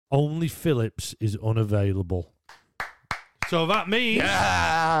only Phillips is unavailable. So that means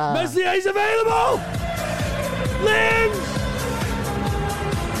Meslier's available. Limbs.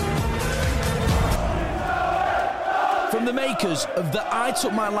 From the makers of the I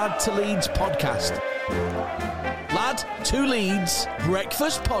Took My Lad to Leeds podcast. Lad to Leeds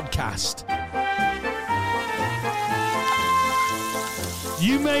Breakfast Podcast.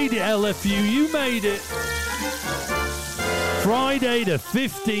 You made it, LFU. You made it. Friday the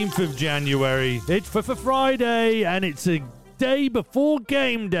 15th of January. It's for Friday, and it's a day before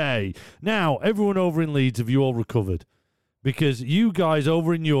game day. Now, everyone over in Leeds, have you all recovered? Because you guys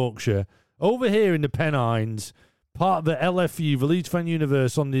over in Yorkshire, over here in the Pennines, part of the LFU, the Leeds Fan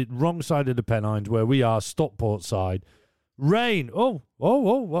Universe, on the wrong side of the Pennines, where we are, Stockport side. Rain.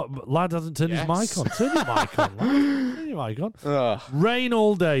 What? Lad hasn't turned his mic on. Turn your mic on, lad. Turn your mic on. Rain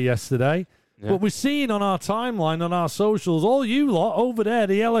all day yesterday. Yeah. But we're seeing on our timeline, on our socials, all you lot over there,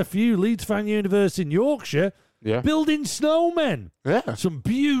 the LFU, Leeds Fan Universe in Yorkshire, building snowmen. Yeah. Some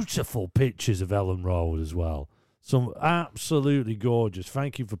beautiful pictures of Ellen Road as well. Some absolutely gorgeous.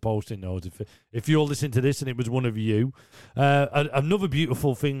 Thank you for posting those. If you're listening to this and it was one of you. Another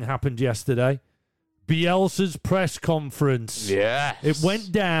beautiful thing happened yesterday. Bielsa's press conference. Yes. It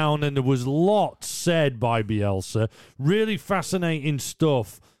went down and there was lots said by Bielsa. Really fascinating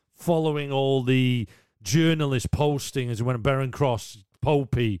stuff following all the journalist postings. It went Baron Cross,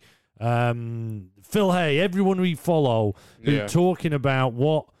 Popey, Phil Hay, everyone we follow who talking about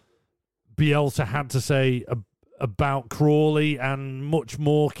what Bielsa had to say about Crawley and much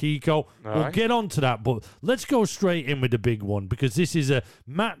more, Kiko. We'll get on to that, but let's go straight in with the big one because this is a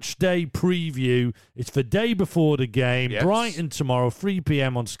match day preview. It's the day before the game. Yes. Brighton tomorrow, 3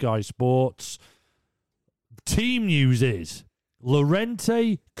 p.m. on Sky Sports. Team news is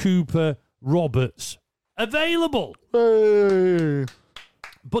Llorente, Cooper, Roberts available. Hey.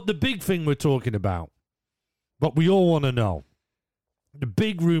 But the big thing we're talking about, what we all want to know, the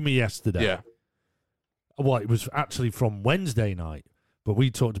big rumour yesterday. Yeah. Well, it was actually from Wednesday night, but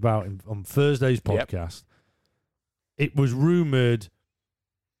we talked about it on Thursday's podcast. Yep. It was rumoured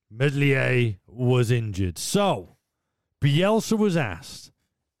Meslier was injured. So, Bielsa was asked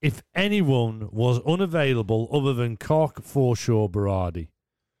if anyone was unavailable other than Koch, Forshaw, Berardi,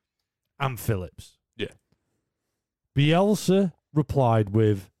 and Phillips. Yeah. Bielsa replied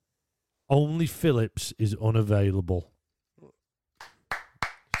with, only Phillips is unavailable.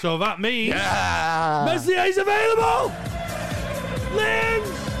 So that means Meslier's available. Limbs.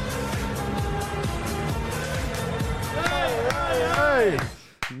 Hey.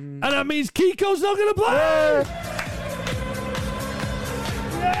 And that means Kiko's not going to play.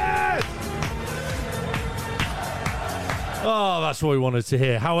 Yes. Oh, that's what we wanted to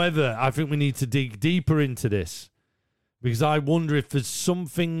hear. However, I think we need to dig deeper into this because I wonder if there's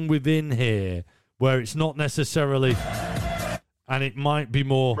something within here where it's not necessarily... And it might be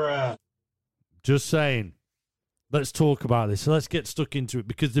more. Bruh. Just saying. Let's talk about this. So let's get stuck into it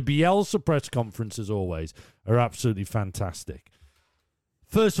because the Bielsa press conference, as always, are absolutely fantastic.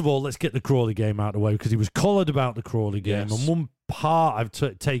 First of all, let's get the Crawley game out of the way because he was collared about the Crawley game. Yes. And one part I've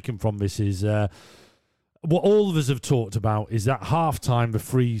taken from this is what all of us have talked about is that halftime, the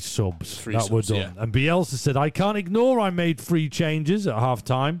free subs that were done. Yeah. And Bielsa said, I can't ignore I made 3 changes at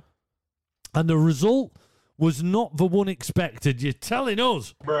halftime. And the result was not the one expected. You're telling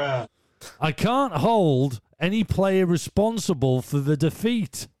us. Bruh. I can't hold any player responsible for the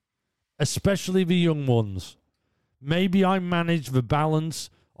defeat, especially the young ones. Maybe I managed the balance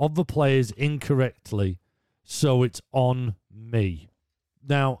of the players incorrectly, so it's on me.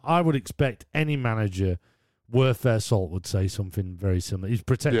 Now, I would expect any manager worth their salt would say something very similar. He's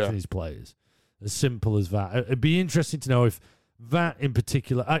protecting his players. As simple as that. It'd be interesting to know if that in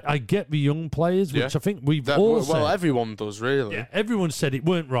particular, I get the young players, which I think we've all said. Well, everyone does, really. Yeah, everyone said it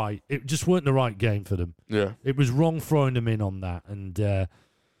weren't right. It just weren't the right game for them. Yeah. It was wrong throwing them in on that. And,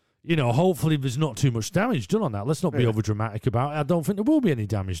 hopefully there's not too much damage done on that. Let's not be over-dramatic about it. I don't think there will be any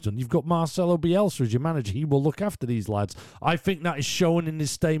damage done. You've got Marcelo Bielsa as your manager. He will look after these lads. I think that is shown in his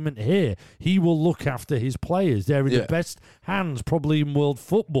statement here. He will look after his players. They're in the best hands probably in world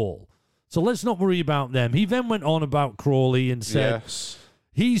football. So let's not worry about them. He then went on about Crawley and said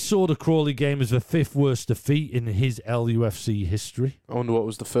he saw the Crawley game as the 5th worst defeat in his LUFC history. I wonder what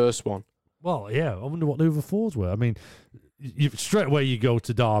was the first one. Well, yeah, I wonder what the other 4s were. I mean, straight away you go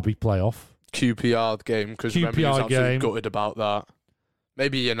to Derby playoff. QPR game, because remember he was absolutely gutted about that.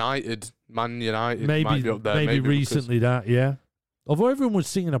 Maybe United, Man United might be up there. Maybe recently that, yeah. Although everyone was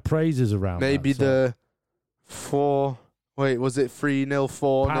singing her praises around maybe that, the 4... Wait, was it 3-0,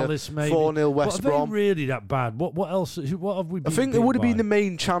 4-0? Palace, maybe. 4-0 West Brom. Are they really that bad? What else? What have we been I think it would have been the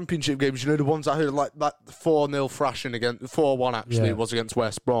main championship games, the ones I heard, like that 4-0 thrashing against 4-1 actually it was against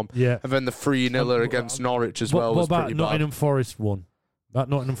West Brom. Yeah. And then the 3-0 against Norwich as well. What was about pretty Nottingham bad. Forest one? That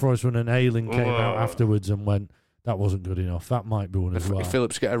Nottingham Forest one, and Ayling came out afterwards and went, that wasn't good enough. That might be one as well.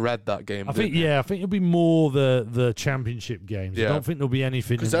 Phillips get a red that game. I think it'll be more the championship games. Yeah. I don't think there'll be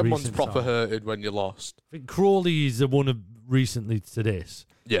anything. Because everyone's proper hurted when you lost. I think Crawley is the one of recently to this.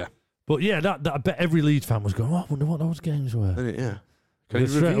 Yeah. But yeah, that I bet every Leeds fan was going, I wonder what those games were. Yeah. Can you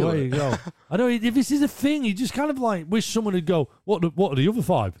straight reveal away it? you go. I know if this is a thing, you just kind of like wish someone would go, what are the other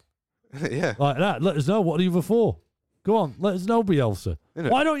 5? Yeah. Like that. Let us know. What are the other 4? Go on, let us know, Bielsa.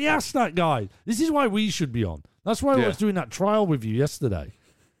 Why don't you ask that guy? This is why we should be on. That's why I was doing that trial with you yesterday.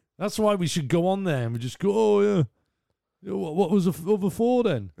 That's why we should go on there and we just go, oh, yeah. What was the other 4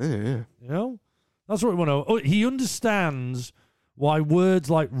 then? Yeah. You know? That's what we want to know. Oh, he understands why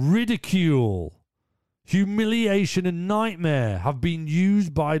words like ridicule, humiliation, and nightmare have been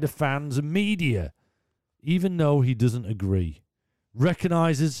used by the fans and media, even though he doesn't agree.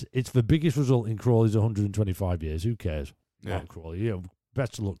 Recognises it's the biggest result in Crawley's 125 years. Who cares? Yeah. Crawley.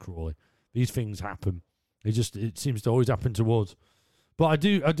 Best of luck, Crawley. These things happen. It seems to always happen to us. But I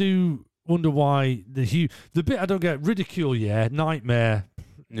do wonder why the bit I don't get, ridicule, nightmare.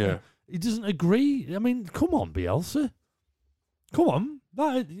 Yeah. He doesn't agree. I mean, come on, Bielsa. Come on.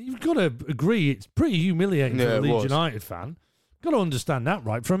 You've got to agree it's pretty humiliating for a Leeds United fan. Got to understand that,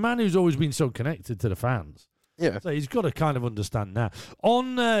 right? For a man who's always been so connected to the fans. Yeah. So he's got to kind of understand that.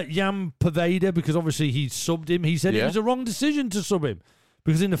 On Jan Poveda, because obviously he subbed him, he said it was a wrong decision to sub him.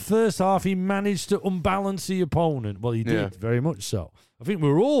 Because in the first half, he managed to unbalance the opponent. Well, he did, very much so. I think we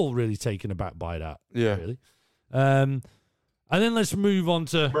were all really taken aback by that. Yeah. Really. And then let's move on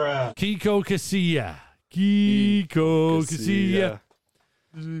to Kiko Casilla. Kiko Casilla.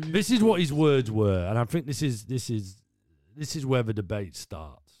 This is what his words were, and I think this is where the debate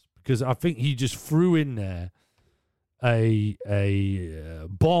starts. Because I think he just threw in there a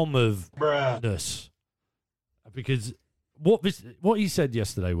bomb of ness. Because what he said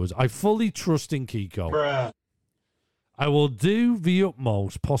yesterday was, I fully trust in Kiko. I will do the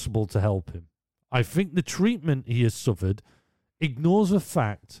utmost possible to help him. I think the treatment he has suffered ignores the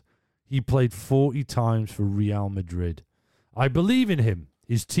fact he played 40 times for Real Madrid. I believe in him.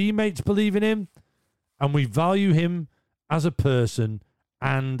 His teammates believe in him. And we value him as a person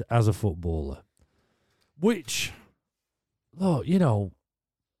and as a footballer. Which, look, no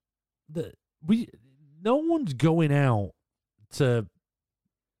one's going out to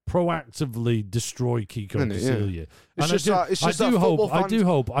proactively destroy Kiko Casilla. I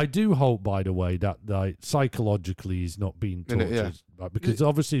do hope, by the way, that psychologically he's not being tortured, right? Because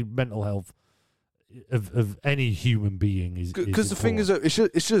obviously mental health of any human being is because the thing is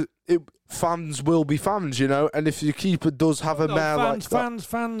that fans will be fans, and if your keeper does have a mare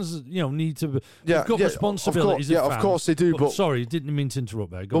fans need to they've got responsibilities. Of course they do. But sorry, didn't mean to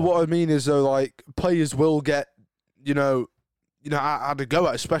interrupt there. What I mean is though, like players will get had to go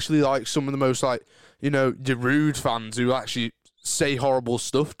at, especially like some of the most like the rude fans who actually say horrible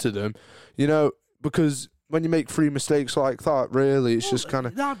stuff to them, because when you make 3 mistakes like that, really, it's just kind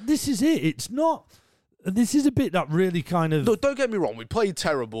of this is it. It's not. This is a bit that really kind of. Look, don't get me wrong. We played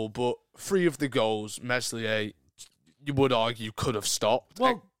terrible, but 3 of the goals, Meslier, you would argue could have stopped.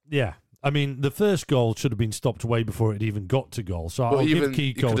 Well, yeah. I mean, the first goal should have been stopped way before it even got to goal. So I'll give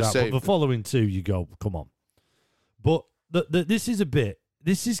Kiko that. But the following 2, you go, come on. But this is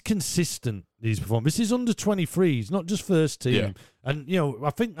this is consistent, these performances. This is under 23s, not just first team. Yeah. And, I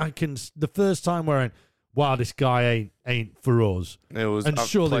think the first time where I, wow, this guy ain't for us. It was a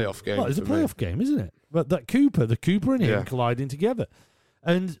playoff game. Well, it's a playoff game, isn't it? But the Cooper and him colliding together.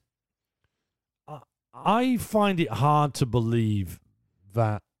 And I find it hard to believe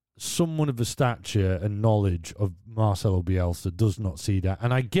that someone of the stature and knowledge of Marcelo Bielsa does not see that.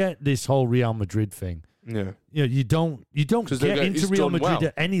 And I get this whole Real Madrid thing. Yeah. You don't get into Real Madrid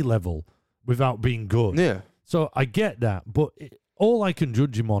at any level without being good. Yeah. So I get that, but all I can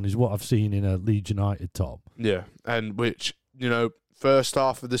judge him on is what I've seen in a Leeds United top. Yeah, and which, first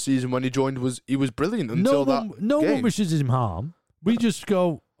half of the season when he joined he was brilliant until no one wishes him harm. We just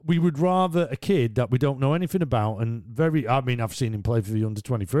go, we would rather a kid that we don't know anything about and I've seen him play for the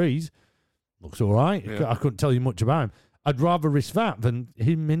under-23s. Looks all right. Yeah. I couldn't tell you much about him. I'd rather risk that than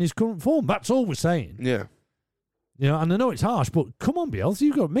him in his current form. That's all we're saying. Yeah. And I know it's harsh, but come on, Bielsa,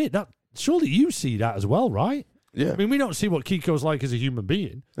 you've got to admit that. Surely you see that as well, right? Yeah. I mean, we don't see what Kiko's like as a human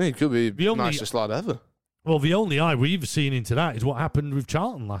being. He could be the nicest lad ever. Well, the only eye we've seen into that is what happened with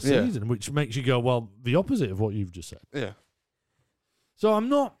Charlton last season, which makes you go, well, the opposite of what you've just said. Yeah. So I'm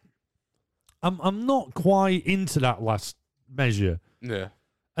not quite into that last measure. Yeah.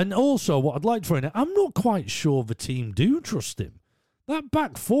 And also, what I'd like to find out, I'm not quite sure the team do trust him. That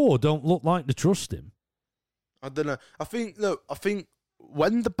back four don't look like they trust him. I don't know. I think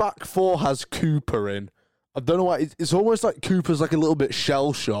when the back four has Cooper in, I don't know why. It's almost like Cooper's like a little bit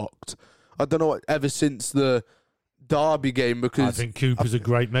shell shocked. I don't know what, ever since the Derby game, because I think Cooper's a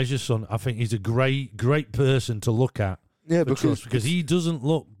great measure, son. I think he's a great person to look at. Yeah, because he doesn't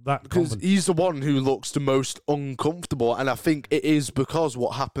look that confident. He's the one who looks the most uncomfortable, and I think it is because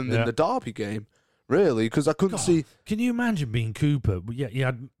what happened in the Derby game, really, because I couldn't see. Can you imagine being Cooper?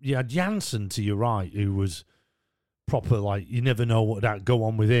 Yeah, you had Janssen to your right, who was proper, like, you never know what would go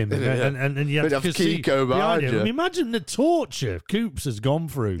on with him, and you had Kiko behind you. I mean, imagine the torture Coops has gone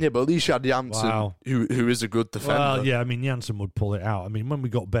through. Yeah, but at least you had Janssen, who is a good defender. Well, yeah, I mean, Janssen would pull it out. I mean, when we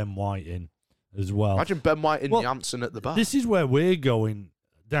got Ben White in as well. Imagine Ben White and Janssen at the back. This is where we're going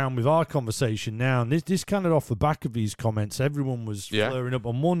down with our conversation now, and this kind of off the back of these comments, everyone was flaring up.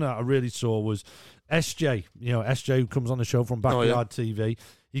 And one that I really saw was SJ. You know, SJ, who comes on the show from Backyard TV.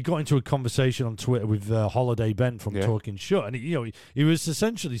 He got into a conversation on Twitter with Holiday Ben from Talking Shut, and he was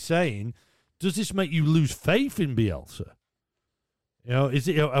essentially saying, "Does this make you lose faith in Bielsa? You know, is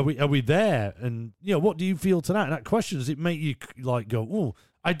it? Are we there? And what do you feel to that? And that question, does it make you like go, oh,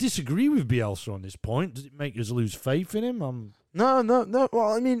 I disagree with Bielsa on this point? Does it make us lose faith in him?" No.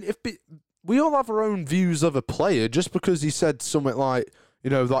 Well, I mean, we all have our own views of a player, just because he said something like,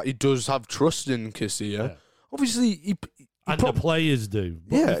 that he does have trust in Kessie. Obviously, the players do.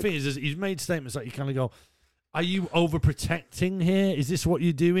 But the thing is, he's made statements like you kind of go, are you overprotecting here? Is this what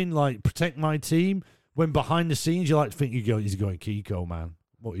you're doing? Like, protect my team? When behind the scenes, you like to think he's going, Kiko, man.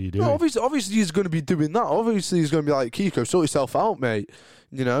 What are you doing? No, obviously he's going to be doing that. Obviously he's going to be like, Kiko, sort yourself out, mate.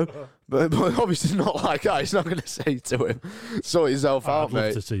 But obviously not like that. He's not going to say to him, sort yourself out, mate. I'd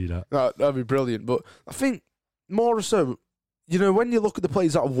love to see that. That'd be brilliant. But I think more so, when you look at the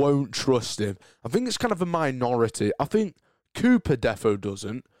players that won't trust him, I think it's kind of a minority. I think Cooper defo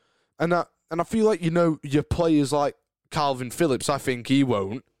doesn't, and I feel like your players like Calvin Phillips, I think he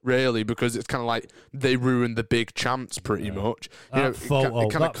won't really, because it's kind of like they ruined the big chance pretty much. That photo,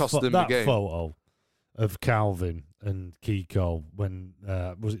 it kind of cost them the game. That photo of Calvin and Kiko when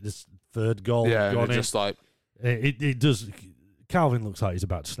was it this third goal? Yeah, and just like it does. Calvin looks like he's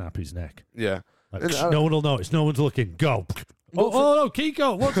about to snap his neck. Yeah, like, no one will notice. No one's looking. Go. Oh no,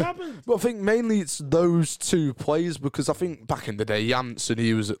 Kiko! What's happened? But I think mainly it's those two players, because I think back in the day, Janssen,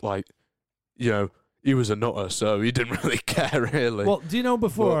 he was like, he was a nutter, so he didn't really care, really. Well, do you know,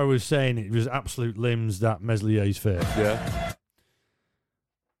 before I was saying it was absolute limbs that Meslier's fit? Yeah.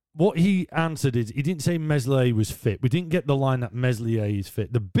 What he answered is, he didn't say Meslier was fit. We didn't get the line that Meslier is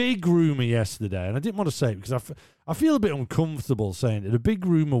fit. The big rumour yesterday, and I didn't want to say it because I feel a bit uncomfortable saying it. The big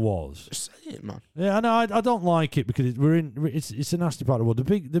rumour was... Just say it, man. Yeah, I know. I don't like it because it's a nasty part of the world.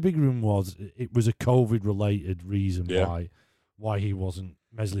 The big rumour was it was a COVID-related reason why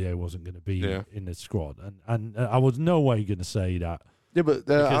Meslier wasn't going to be in the squad. And I was no way going to say that. Yeah, but...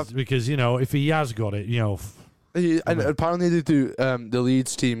 because if he has got it, and apparently they do. The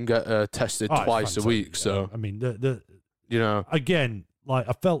Leeds team get tested twice a week. So I mean, again, like,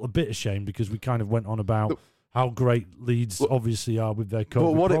 I felt a bit ashamed because we kind of went on about how great Leeds obviously are with their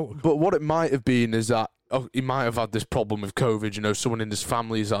COVID. But what it might have been is that he might have had this problem with COVID. Someone in his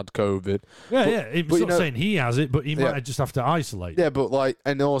family's had COVID. Yeah. It's not saying he has it, but he might just have to isolate. Yeah, but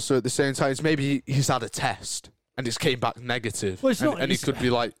and also at the same time, it's maybe he's had a test. And it's came back negative. Well, and he could be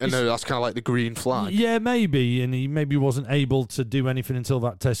like, that's kind of like the green flag. Yeah, maybe. And he maybe wasn't able to do anything until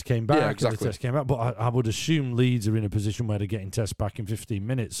that test came back. Yeah, exactly. The test came back. But I would assume Leeds are in a position where they're getting tests back in 15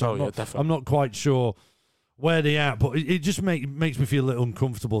 minutes. So I'm not quite sure where they're at. But it just makes me feel a little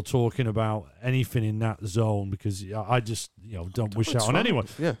uncomfortable talking about anything in that zone, because I just don't wish that on anyone.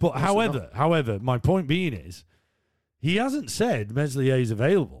 Yeah, but however, my point being is, he hasn't said Meslier is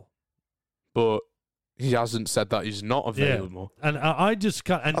available. But... he hasn't said that he's not available. Yeah. And I just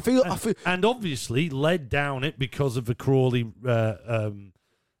can't. And, I feel, and obviously led down it because of the Crawley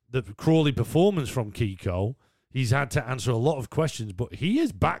performance from Kiko. He's had to answer a lot of questions, but he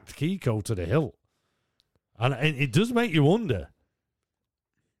has backed Kiko to the hilt. And it does make you wonder,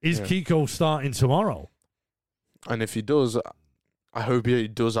 is Kiko starting tomorrow? And if he does, I hope he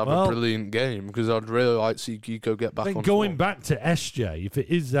does have a brilliant game, because I'd really like to see Kiko get back on going form. Back to SJ, if it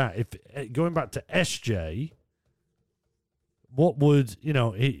is that, going back to SJ, what would,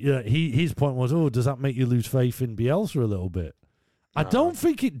 his point was, does that make you lose faith in Bielsa a little bit? No, I don't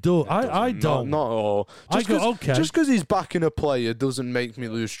think it does. I don't. Not at all. Just because he's backing a player doesn't make me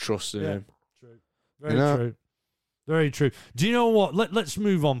lose trust in him. True. Very true. Very true. Do you know what? Let's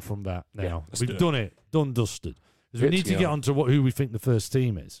move on from that now. Yeah, let's We've do it. done it. Done, dusted. Because we need to get on to who we think the first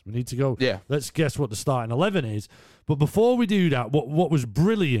team is. We need to go, let's guess what the starting 11 is. But before we do that, what was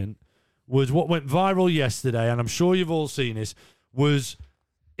brilliant was what went viral yesterday, and I'm sure you've all seen this,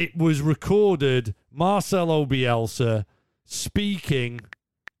 it was recorded Marcelo Bielsa speaking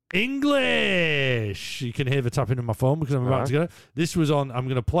English. You can hear the tapping in my phone because I'm about to get it. This was on, I'm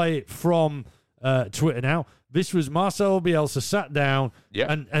going to play it from Twitter now. This was Marcelo Bielsa sat down,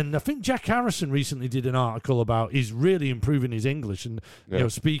 and I think Jack Harrison recently did an article about he's really improving his English and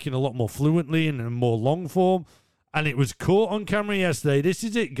speaking a lot more fluently and in more long form. And it was caught on camera yesterday. This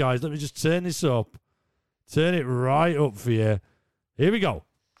is it, guys. Let me just turn this up. Turn it right up for you. Here we go.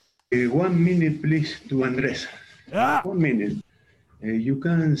 1 minute, please, to Andres. 1 minute. You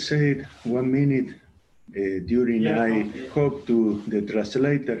can say it 1 minute during I talk to the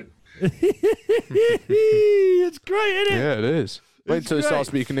translator. It's great, isn't it? Yeah, it is. Wait until he starts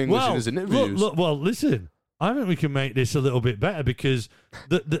speaking English in his interviews. Look, well, listen. I think we can make this a little bit better because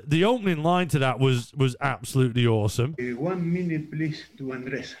the opening line to that was absolutely awesome. 1 minute, please, to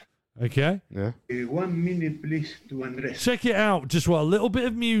Andres. Okay. Yeah. 1 minute, please, to Andres. Check it out. Just what a little bit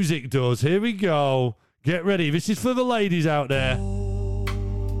of music does. Here we go. Get ready. This is for the ladies out there.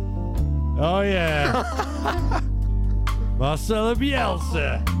 Oh, yeah. Marcelo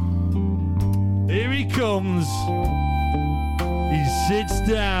Bielsa. Here he comes. He sits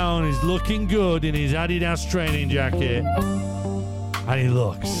down. He's looking good in his Adidas training jacket. And he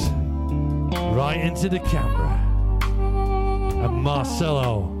looks right into the camera. And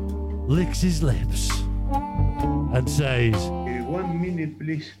Marcelo licks his lips and says, 1 minute,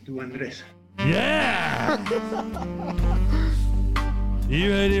 please, to Andres. yeah!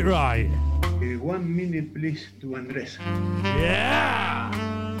 You heard it right. 1 minute, please, to Andres. Yeah!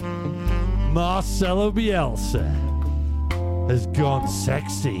 Marcelo Bielsa has gone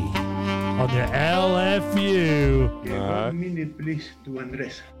sexy on the LFU. 1 minute, please, to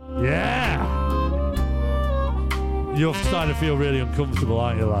Andres. Yeah! You're starting to feel really uncomfortable,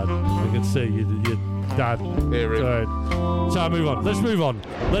 aren't you, lad? I can see your dad. Hear him. So move on. Let's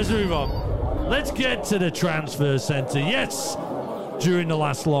move on. Let's get to the transfer centre. Yes! During the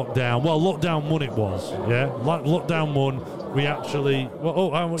last lockdown. Well, lockdown 1 it was. Yeah? Lockdown 1, we actually...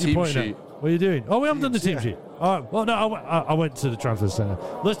 what are you Team pointing sheet. at? What are you doing? Oh, we haven't done the team sheet. All right. Well, no, I went to the transfer centre.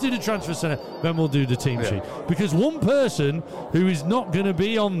 Let's do the transfer centre, then we'll do the team sheet. Because one person who is not going to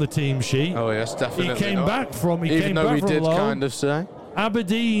be on the team sheet... Oh, yes, definitely. He came back from Even though we did loan. kind of say.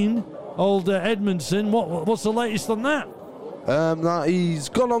 Aberdeen, old Edmondson. What's the latest on that? That he's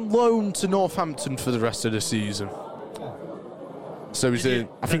gone on loan to Northampton for the rest of the season. So he's in,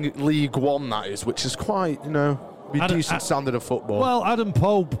 I think, League One, that is, which is quite, a decent standard of football. Well, Adam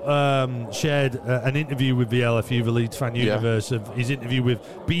Pope shared an interview with the LFU, the Leeds Fan Universe, of his interview with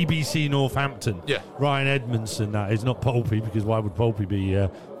BBC Northampton. Yeah. Ryan Edmondson, that is, not Popey, because why would Popey be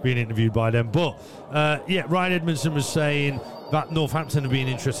being interviewed by them? But, Ryan Edmondson was saying that Northampton have been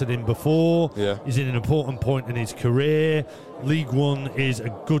interested in before. Yeah. He's in an important point in his career. League One is a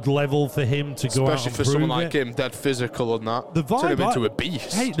good level for him to go out and especially for someone prove like it. him, dead physical and that. The vibe Turn him into a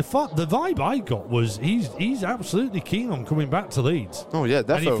beast. Hey, the vibe I got was he's absolutely keen on coming back to Leeds. Oh, yeah,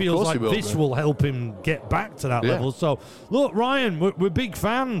 definitely. And he feels like will this will help him get back to that level. So, look, Ryan, we're big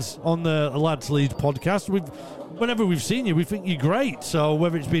fans on the Lads Leeds podcast. Whenever we've seen you, we think you're great. So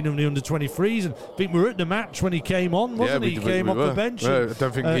whether it's been in the under-23s, and I think we were at the match when he came on, wasn't he? He came off the bench. I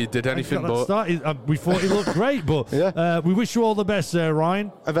don't think he did anything, but... we thought he looked great, but we wish you all the best there,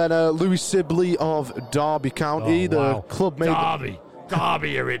 Ryan. And then Louis Sibley of Derby County, the club made...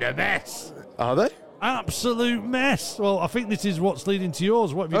 Derby are in a mess. Are they? Absolute mess. Well, I think this is what's leading to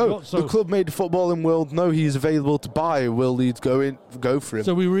yours. What have you got? The club made the footballing world know he's available to buy. Will Leeds go for him?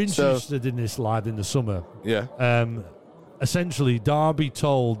 So we were interested in this lad in the summer. Yeah. Essentially, Derby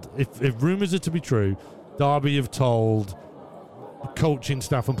told, if rumours are to be true, Derby have told coaching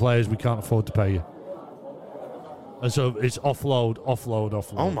staff and players, we can't afford to pay you. And so it's offload.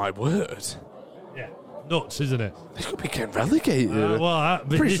 Oh, my word. Yeah. Nuts, isn't it? They could be getting relegated.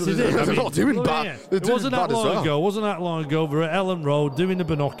 This is it. They're not doing bad. It wasn't that long ago. Wasn't that long ago? We're at Ellen Road doing the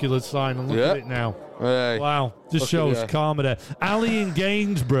binoculars sign, and look at it now. Hey. Wow, just shows karma there. Ali in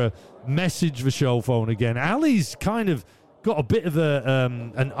Gainsborough messaged the show phone again. Ali's kind of got a bit of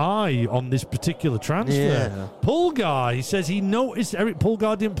an eye on this particular transfer. Yeah. Pulgar, he says he noticed Eric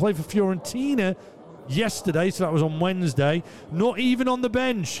Pulgar didn't play for Fiorentina yesterday, so that was on Wednesday. Not even on the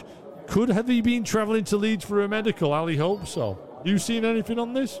bench. Have he been travelling to Leeds for a medical? Ali hopes so. You seen anything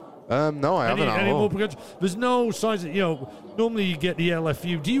on this? No, I haven't at all. There's no signs that, normally you get the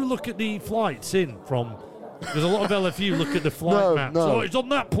LFU. Do you look at the flights in from Because a lot of LFU look at the flight maps. no. Oh, it's on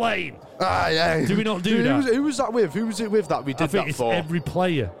that plane. Yeah. Do we not do that? Who was that with? Who was it with that we did I think that it's for? every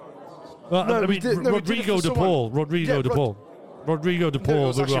player. Well, No, I we mean, did- no, we did it Rodrigo for de someone. Paul. Rodrigo Yeah, de Paul. Rodrigo de No, Paul. it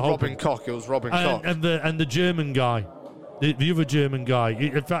was we actually were hoping. Robin Koch. It was Robin Koch. And the German guy, the other German guy.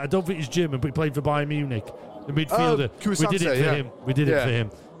 In fact, I don't think he's German, but he played for Bayern Munich, the midfielder. Kusatse, we did it for yeah. him. We did it for him.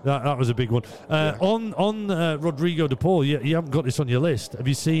 That was a big one. On Rodrigo de Paul, you haven't got this on your list. Have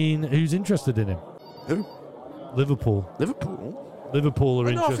you seen who's interested in him? Who? Liverpool. Liverpool are No,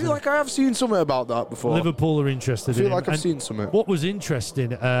 I interested. feel like I have seen something about that before. Liverpool are interested I feel in him. like I've And seen something. What was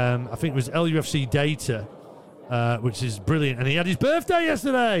interesting, I think, was LUFC data. Which is brilliant. And he had his birthday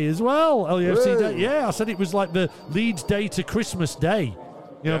yesterday as well. LUFC Day. Yeah, I said it was like the Leeds Data Christmas Day.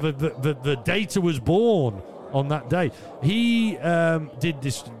 You know, the data was born on that day. He did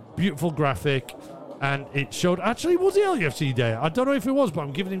this beautiful graphic, and it showed, actually, was the LUFC Day? I don't know if it was, but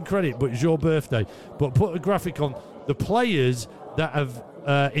I'm giving him credit, but it's your birthday. But put a graphic on the players that have,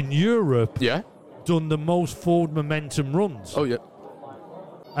 in Europe, done the most forward momentum runs. Oh, yeah.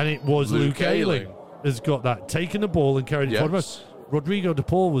 And it was Luke Ayling has got that, taken the ball and carried it forward. Rodrigo de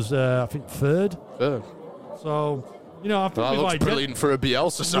Paul was, I think, third. So, you know, I think that looks brilliant for a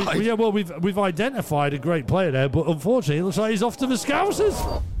Bielsa side. We've identified a great player there, but unfortunately, it looks like he's off to the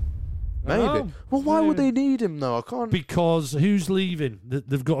Scousers. Maybe. Well, why would they need him though? I can't. Because who's leaving?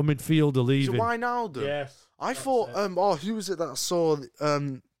 They've got a midfielder leaving. Wijnaldum. Yes. I thought. Who was it that I saw?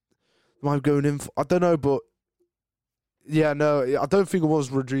 Am I going in? I don't know, but yeah, no, I don't think it was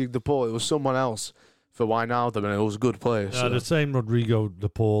Rodrigo de Paul. It was someone else for Wijnaldum, and it was a good player. So. The same Rodrigo de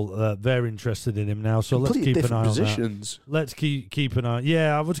Paul. They're interested in him now, so let's keep an eye positions. on that. Let's keep an eye.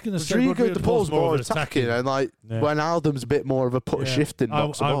 Yeah, I was going to say Rodrigo de Paul's more attacking, and Wijnaldum's a bit more of a shifting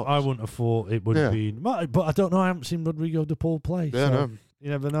box to box. I wouldn't have thought it would have been, but I don't know. I haven't seen Rodrigo de Paul play. Yeah, so no. You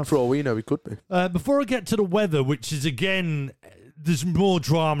never know. For all we know, he could be. Before I get to the weather, which is again, there's more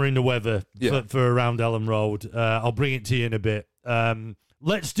drama in the weather for around Ellen Road. I'll bring it to you in a bit.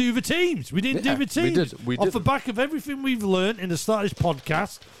 Let's do the teams. We didn't do the teams. We did. Off the back of everything we've learned in the start of this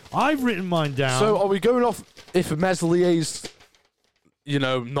podcast, I've written mine down. So are we going off if Meslier's,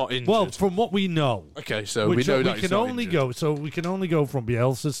 not injured? Well, from what we know. Okay, so we know that we can only go. So we can only go from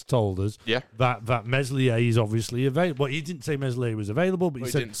Bielsa's told us that Meslier is obviously available. Well, he didn't say Meslier was available, but he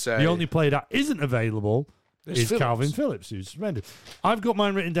said the only player that isn't available is Phillips. Calvin Phillips, who's suspended. I've got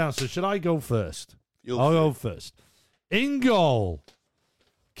mine written down, so should I go first? I'll go first. In goal,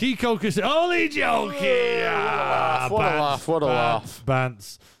 Kiko Casilla. Holy joking! What a laugh.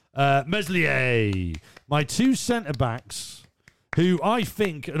 Bance. Meslier. My two centre-backs, who I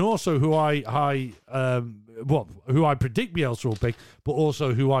think, and also who I predict Bielsa will pick, but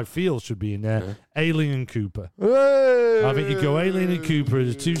also who I feel should be in there, Ayling and Cooper. Hey! I think you go Ayling and Cooper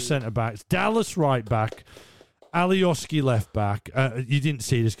as two centre-backs. Dallas right back. Alioski left back. You didn't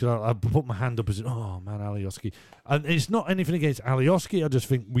see this because I put my hand up as, oh man, Alioski. And it's not anything against Alioski. I just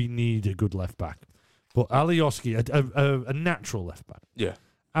think we need a good left back. But Alioski, a natural left back. Yeah.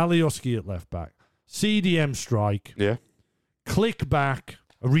 Alioski at left back. CDM strike. Yeah. Click back.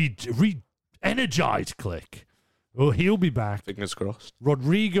 Re-energized Click. Well, he'll be back. Fingers crossed.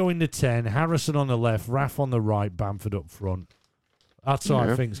 Rodrigo in the 10. Harrison on the left. Raf on the right. Bamford up front. That's how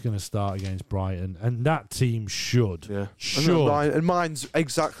I think it's going to start against Brighton. And that team should. Yeah. Should. And mine's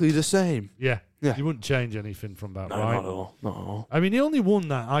exactly the same. Yeah. Yeah. You wouldn't change anything from that, No, right? not at all. Not at all. I mean, the only one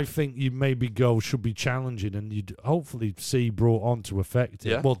that I think you maybe go should be challenging and you'd hopefully see brought on to affect it.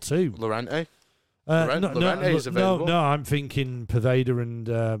 Yeah. Well, two. Lorente? Lorente is available? No, I'm thinking Poveda and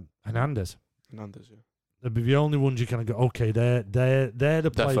Hernandez. Hernandez, yeah. They'd be the only ones you kind of go, okay, they're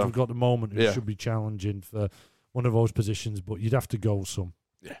the players Defo. who've got the moment who Yeah. should be challenging for one of those positions, but you'd have to go some.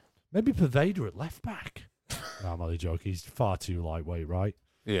 Yeah. Maybe Poveda at left back. No, I'm only joking. He's far too lightweight, right?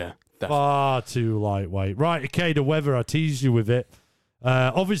 Yeah. Far too lightweight. Right, okay, the weather, I teased you with it.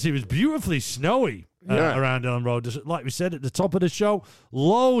 Obviously, it was beautifully snowy around Ellen Road. Just like we said at the top of the show,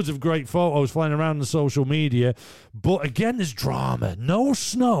 loads of great photos flying around the social media. But again, there's drama. No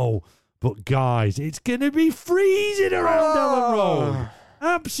snow. But guys, it's going to be freezing around Ellen Road.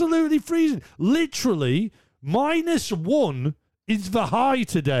 Absolutely freezing. Literally, -1 is the high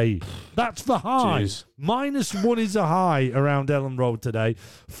today. That's the high. Jeez. -1 is the high around Ellen Road today.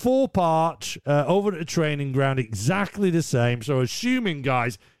 Thorpe Arch over at the training ground, exactly the same. So assuming,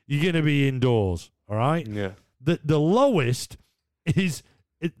 guys, you're going to be indoors, all right? Yeah. The lowest is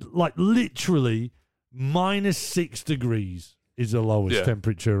like literally -6 degrees is the lowest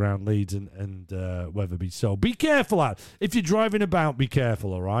temperature around Leeds and Wetherby. So be careful, lad. If you're driving about, be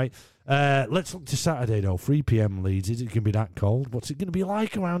careful, all right? Let's look to Saturday, though. 3 p.m. Leeds. Is it going to be that cold? What's it going to be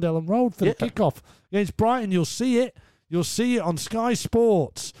like around Ellen Road for the kickoff against Brighton? You'll see it. You'll see it on Sky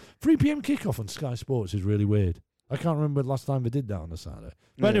Sports. 3 p.m. kickoff on Sky Sports is really weird. I can't remember the last time they did that on a Saturday.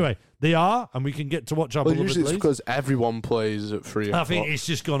 But anyway, they are, and we can get to watch our beloved usually it's Leeds. because everyone plays at 3 o'clock. I think it's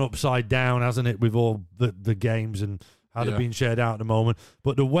just gone upside down, hasn't it, with all the games and how they're being shared out at the moment.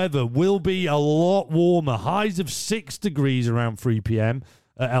 But the weather will be a lot warmer. Highs of 6 degrees around 3 p.m.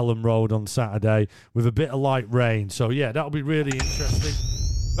 at Ellen Road on Saturday with a bit of light rain. So, yeah, that'll be really interesting.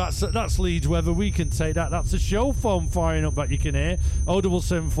 That's Leeds weather. We can take that. That's the show phone firing up that you can hear.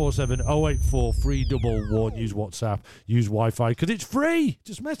 07747 084 311. Use WhatsApp. Use Wi-Fi because it's free.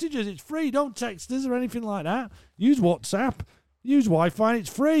 Just message us. It's free. Don't text us or anything like that. Use WhatsApp. Use Wi-Fi. It's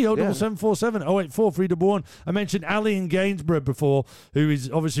free. 07747 084 311. I mentioned Ali in Gainsborough before, who is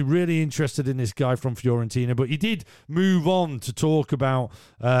obviously really interested in this guy from Fiorentina, but he did move on to talk about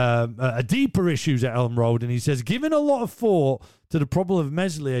deeper issues at Ellen Road, and he says, given a lot of thought to the problem of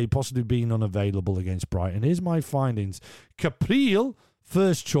Meslier possibly being unavailable against Brighton, here's my findings. Caprile,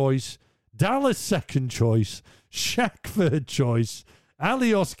 first choice. Dallas, second choice. Shaq, third choice.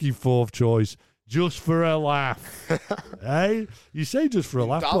 Alioski, fourth choice. Just for a laugh. Hey? You say just for a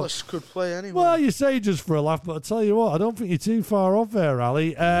laugh. Dallas could play anyway. Well, you say just for a laugh, but I tell you what, I don't think you're too far off there,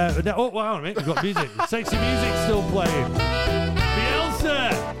 Ali. Oh, hang on a minute. We've got music. Sexy music still playing.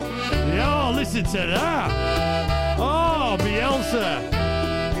 Bielsa. Oh, listen to that. Oh, Bielsa.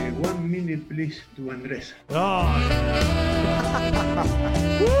 1 minute, please, to Andres. Oh, yeah.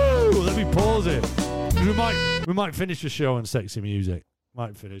 Woo! Let me pause it. We might finish the show on sexy music.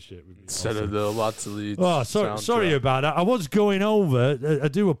 Might finish it with instead of the Lad to Leeds. Oh, sorry about that. I was going over. I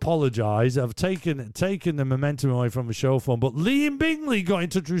do apologise. I've taken the momentum away from the show phone. But Liam Bingley got in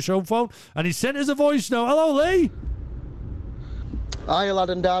touch with the show phone and he sent us a voice note. Hello, Lee. Hi, Lad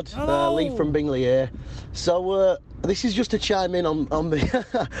and Dad. Lee from Bingley here. So this is just to chime in on the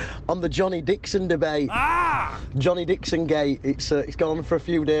on the Johnny Dixon debate. Johnny Dixon gate. It's gone on for a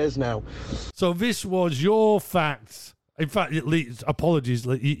few days now. So this was your facts. In fact, apologies,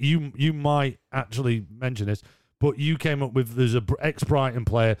 you might actually mention this, but you came up with there's an ex-Brighton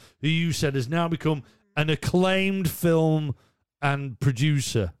player who you said has now become an acclaimed film and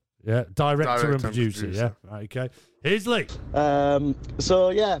producer, director and producer, yeah. Right, okay. Here's Lee.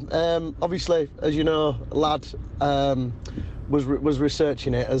 Obviously, as you know, Lad was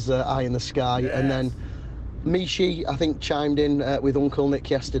researching it as Eye in the Sky, and then Mishi, I think, chimed in with Uncle Nick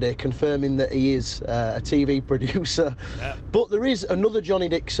yesterday, confirming that he is a TV producer. Yeah. But there is another Johnny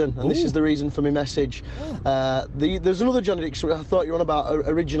Dixon, and this is the reason for my message. There's another Johnny Dixon I thought you were on about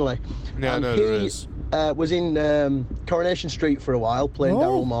originally. Yeah, no, there is. Was in Coronation Street for a while, playing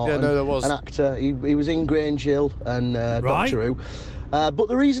Daryl Morton, there was. an actor. He was in Grange Hill and Doctor Who. But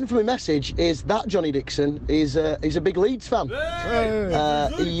the reason for my message is that Johnny Dixon is a big Leeds fan.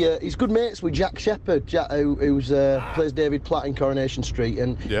 He's good mates with Jack Shepherd, who plays David Platt in Coronation Street,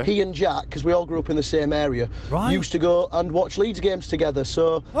 and he and Jack, because we all grew up in the same area, used to go and watch Leeds games together.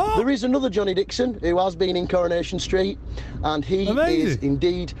 So there is another Johnny Dixon who has been in Coronation Street, and he is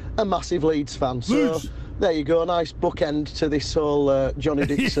indeed a massive Leeds fan. So there you go, a nice bookend to this whole Johnny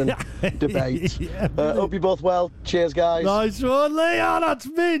Dixon debate. Hope you're both well. Cheers, guys. Nice one, Leo. That's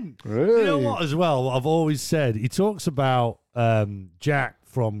mint. Really? You know what, as well, what I've always said, he talks about Jack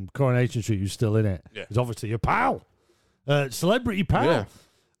from Coronation Street, who's still in it. Yeah. He's obviously a pal, celebrity pal. Yeah.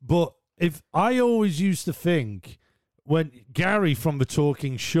 But if I always used to think when Gary from the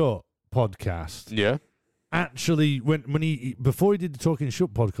Talking Shut podcast, actually, when he before he did the Talking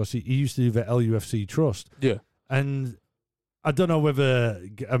Shut podcast, he used to do the LUFC Trust. Yeah. And I don't know whether,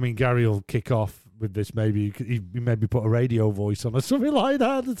 Gary will kick off with this. Maybe he maybe put a radio voice on or something like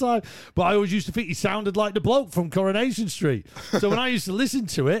that at the time. But I always used to think he sounded like the bloke from Coronation Street. So when I used to listen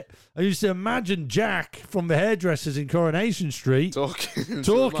to it, I used to imagine Jack from the hairdressers in Coronation Street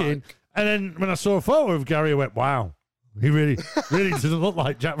talking. And then when I saw a photo of Gary, I went, wow. He really doesn't look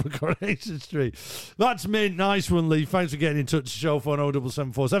like Jack from Coronation Street. That's me. Nice one, Lee. Thanks for getting in touch. Show phone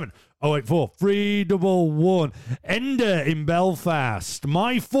 07747 084 311. Ender in Belfast.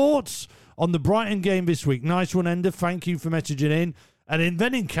 My thoughts on the Brighton game this week. Nice one, Ender. Thank you for messaging in. And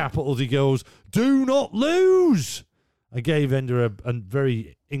then in capitals, he goes, do not lose. I gave Ender a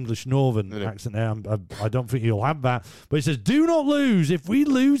very English Northern accent there. I don't think he'll have that. But he says, do not lose. If we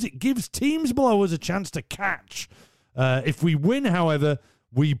lose, it gives teams below us a chance to catch. If we win, however,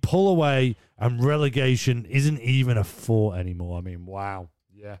 we pull away and relegation isn't even a thought anymore. Wow.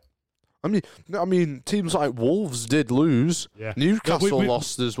 Yeah. I mean, teams like Wolves did lose. Yeah. Newcastle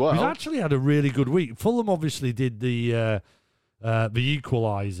lost as well. We've actually had a really good week. Fulham obviously did the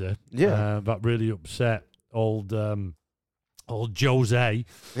equaliser. Yeah. That really upset old Jose.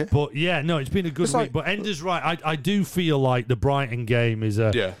 Yeah. But yeah, no, it's been a good week. But Ender's right. I do feel like the Brighton game is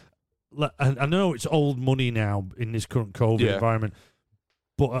a. Yeah. I know it's old money now in this current COVID environment,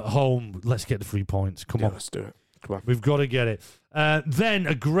 but at home, let's get the 3 points. Come on. Let's do it. Come on. We've got to get it. Then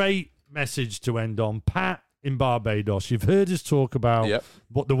a great message to end on. Pat in Barbados. You've heard us talk about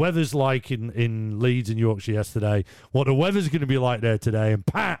what the weather's like in Leeds and Yorkshire yesterday, what the weather's going to be like there today. And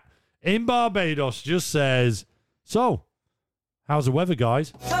Pat in Barbados just says, so, how's the weather,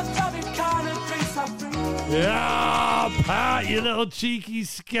 guys? Yeah, Pat, you little cheeky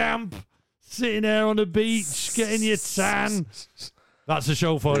scamp. Sitting there on the beach, getting your tan. That's the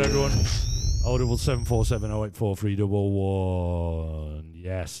show for everyone. 07747 084 311.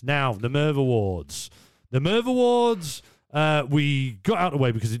 Yes. Now, the Merv Awards. The Merv Awards, we got out of the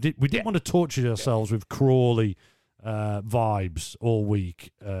way because we didn't want to torture ourselves with Crawley vibes all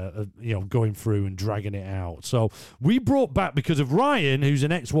week, going through and dragging it out. So we brought back, because of Ryan, who's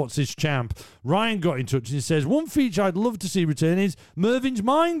an ex-What's This champ, Ryan got in touch and he says, one feature I'd love to see return is Mervin's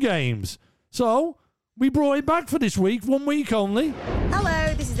Mind Games. So we brought it back for this week, 1 week only.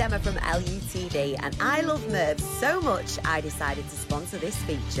 Hello, this is Emma from LUTV, and I love Merv so much I decided to sponsor this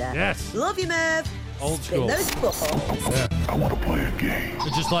feature. Yes. Love you, Merv. Old school. Spin those footballs. Yeah. I want to play a game.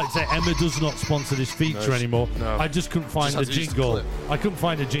 I'd just like to say, Emma does not sponsor this feature anymore. No. I just couldn't find Just a had to use the jingle. clip. I couldn't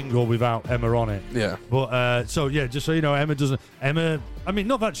find a jingle without Emma on it. Yeah. But, just so you know, Emma, I mean,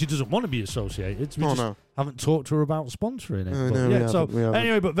 not that she doesn't want to be associated. We haven't talked to her about sponsoring it.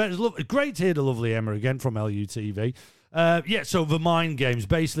 Anyway, but it's great to hear the lovely Emma again from LUTV. So the mind games,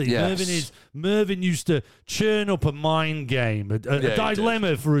 basically. Yes. Mervin used to churn up a mind game, a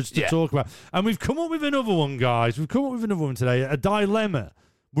dilemma for us to talk about. And we've come up with another one, guys. We've come up with another one today, a dilemma.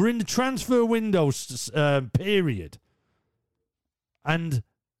 We're in the transfer window period. And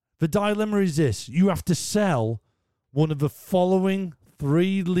the dilemma is this. You have to sell one of the following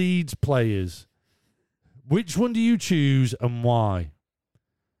 3 Leeds players. Which one do you choose and why?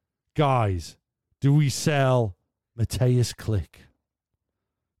 Guys, do we sell Matthias Klick?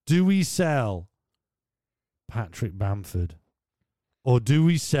 Do we sell Patrick Bamford? Or do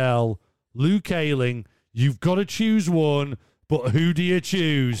we sell Luke Ayling? You've got to choose one, but who do you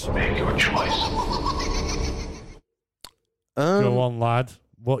choose? Make your choice. Go on, lad.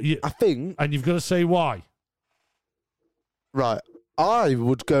 I think... And you've got to say why. Right. I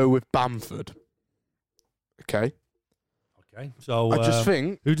would go with Bamford. Okay. So I just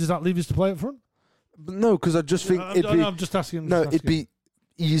think... Who does that leave us to play up front? No, because I just think I'm just asking. it'd be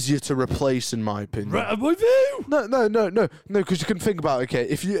easier to replace, in my opinion. Right, with you? No, because you can think about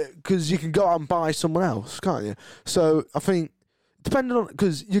because you can go out and buy someone else, can't you? So I think, depending on,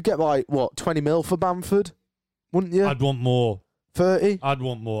 because you get 20 mil for Bamford, wouldn't you? I'd want more. 30? I'd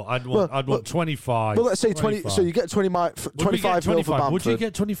want more. I'd want 25. Well, let's say 20. So you get 25 mil for Bamford. Would you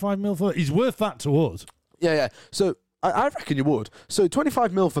get 25 mil for? He's worth that to us. Yeah. So I reckon you would. So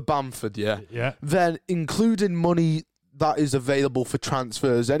 25 mil for Bamford, Yeah. Then including money that is available for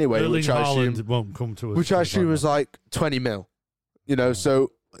transfers anyway, Erling which I assume won't come to us. Which I assume is like 20 mil.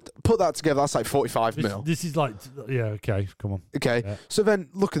 So put that together, that's like 45 mil. This is like, okay, come on. Okay, so then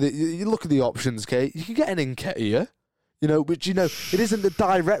look at it. You look at the options, okay? You can get an Nketiah, which, it isn't the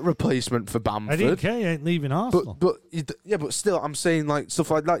direct replacement for Bamford. Eddie Nketiah ain't leaving Arsenal. But still, I'm saying like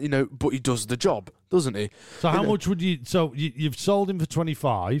stuff like that, but he does the job, doesn't he? So how much would you, you've sold him for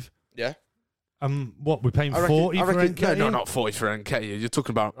 25. Yeah. What, we're paying 40 for Nketiah? No, not 40 for Nketiah. You're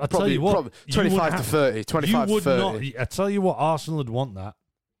talking about I'll tell you what, 25 to 30. 25 to 30. I tell you what, Arsenal would want that.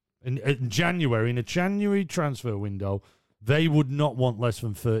 In January, in a January transfer window, they would not want less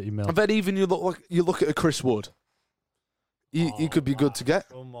than 30 mil. And then even you look at a Chris Wood. He could be good to get.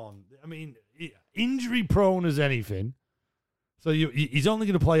 Come on. I mean, injury prone as anything. So he's only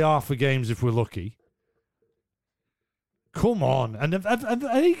going to play half the games if we're lucky. Come on. And are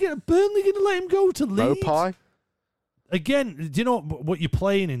Burnley going to let him go to Leeds? Mopai? Again, do you know what you're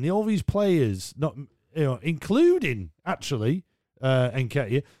playing in? All these players, not including, actually,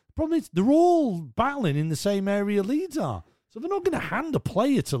 Nketiah, the problem is they're all battling in the same area Leeds are. So they're not going to hand a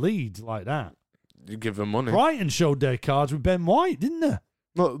player to Leeds like that. You give them money. Brighton showed their cards with Ben White, didn't they?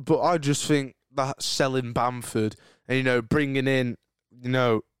 No, but I just think that selling Bamford and, bringing in,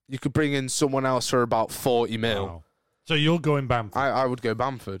 you could bring in someone else for about 40 mil. Wow. So you're going Bamford? I would go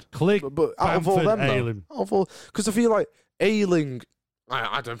Bamford. Click, but out Bamford, of all them, Ayling. because I feel like Ayling,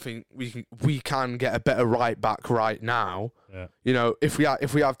 I don't think we can get a better right back right now. Yeah. You know, if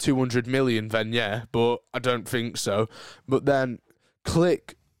we have 200 million, then yeah, but I don't think so. But then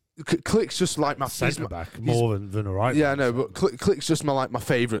Click's just like my centre back more than a right. Yeah, back, I know, so. but Click's just my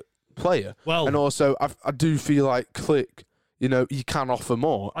favourite player. Well, and also I do feel like Click, you know, he can offer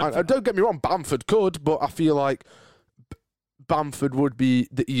more. I don't get me wrong, Bamford could, but I feel like Bamford would be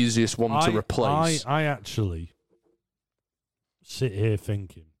the easiest one to replace. I actually sit here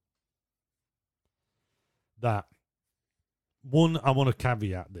thinking that, one, I want to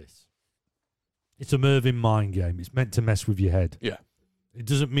caveat this. It's a Mervyn mind game. It's meant to mess with your head. Yeah. It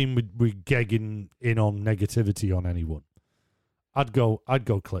doesn't mean we're gagging in on negativity on anyone. I'd go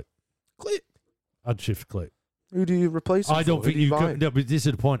Click. Click. I'd shift Click. Who do you replace him I don't for? think you can. No, but this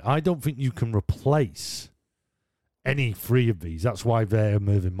is the point. I don't think you can replace any three of these. That's why they're a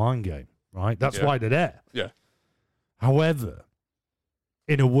Mervyn mind game, right? That's why they're there. Yeah. However,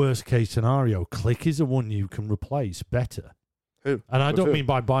 in a worst case scenario, Click is the one you can replace better. Who? And I don't mean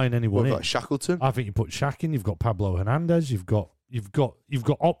by buying anyone in. Like Shackleton? I think you put Shaq in. You've got Pablo Hernandez. You've got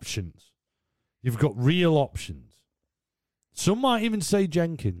options. You've got real options. Some might even say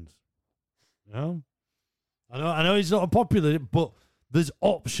Jenkins. You know? I know he's not popular, but there's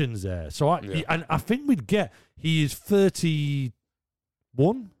options there. So I think we'd get. He is 31.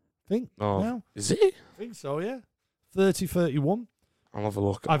 I think. Oh, now. Is he? I think so. Yeah, 31. I'll have a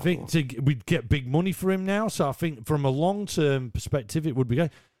look. I think we'd get big money for him now. So I think from a long-term perspective, it would be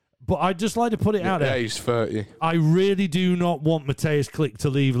good. But I'd just like to put it out there. Yeah, he's 30. I really do not want Mateus Click to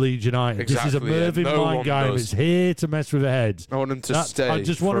leave Leeds United. Exactly, this is a Mervyn mind game. It's here to mess with the heads. I want him to stay. I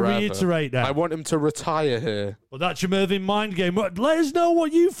just want to reiterate that. I want him to retire here. Well, that's your Mervyn mind game. Let us know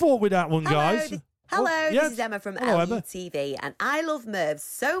what you thought with that one, guys. Hello, this is Emma from LUTV, and I love Merv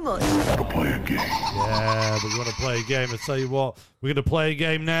so much. To play a game. Yeah, but you want to play a game. I'll tell you what, we're going to play a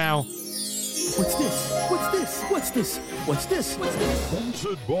game now. What's this? What's this? What's this? What's this? What's this?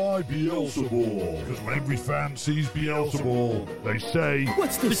 Sponsored by Beelzebul. Because when every fan sees Beelzebul, they say,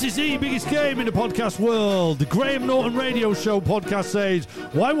 What's this? This is the biggest game in the podcast world. The Graham Norton Radio Show podcast says,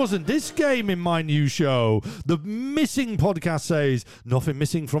 why wasn't this game in my new show? The Missing podcast says, nothing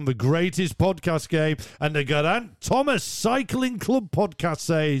missing from the greatest podcast game. And the Geraint Thomas Cycling Club podcast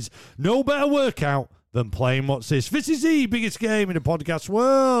says, no better workout than playing What's This. This is the biggest game in the podcast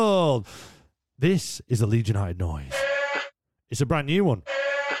world. This is a Leeds United noise. It's a brand new one.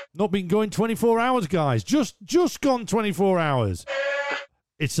 Not been going 24 hours, guys. Just gone 24 hours.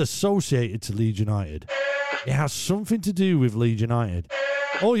 It's associated to Leeds United. It has something to do with Leeds United.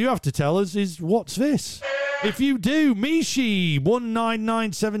 All you have to tell us is, what's this? If you do, Mishi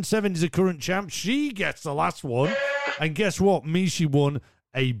 19977 is a current champ. She gets the last one. And guess what? Mishi won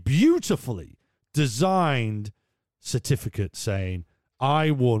a beautifully designed certificate saying, I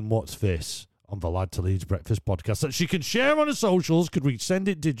won What's This? On the Lad to Leeds Breakfast podcast that she can share on her socials. Could we send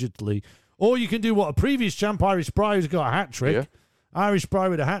it digitally? Or you can do what a previous champ, Irish Spry, who's got a hat-trick. Yeah. Irish Spry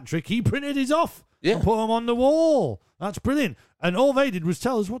with a hat-trick. He printed his off and put them on the wall. That's brilliant. And all they did was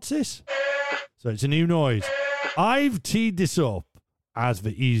tell us, what's this? So it's a new noise. I've teed this up as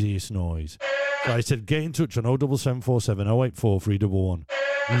the easiest noise. So I said, get in touch on 07747 084 311.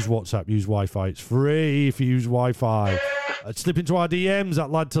 Use WhatsApp, use Wi-Fi. It's free if you use Wi-Fi. Slip into our DMs at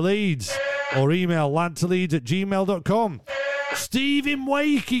Lad to Leeds. Or email ladtoleeds@gmail.com. Stephen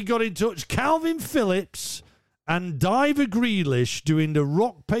Wakey got in touch. Calvin Phillips and Diver Grealish doing the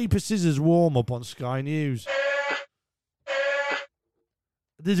rock, paper, scissors warm-up on Sky News.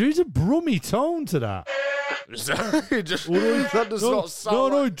 There is a brummy tone to that. That does not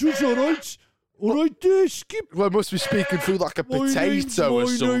sound No, just all right. All right there, Skip. Well, it must be speaking through like a potato or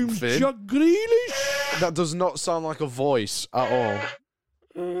something. My name's Jack Grealish. That does not sound like a voice at all.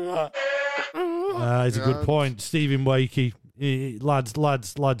 It's a good point. Stephen Wakey. Lads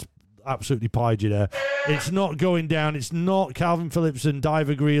absolutely pied you there. It's not going down. It's not Calvin Phillips and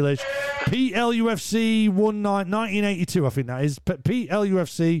Diver Grealish. PLUFC 1982, I think that is.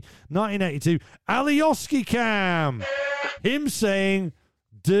 PLUFC 1982. Alioski Cam. Him saying,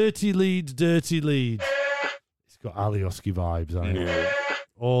 dirty Leeds, dirty Leeds. It's got Alioski vibes, I think.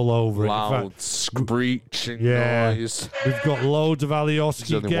 All over loud, it. In fact, screeching noise. We've got loads of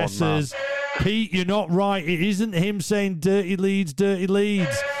Alioski guesses. Pete, you're not right. It isn't him saying dirty Leeds, dirty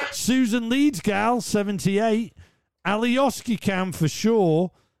Leeds. Susan Leeds gal, 78. Alioski Cam for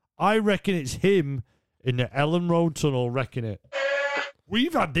sure. I reckon it's him in the Ellen Road tunnel, reckon it.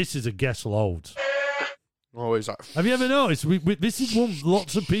 We've had this as a guess loads. Always like. Have you ever noticed? This is one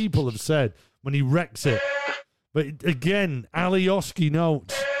lots of people have said when he wrecks it. But again, Alioski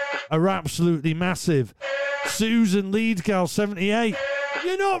notes are absolutely massive. Susan Leeds gal, 78.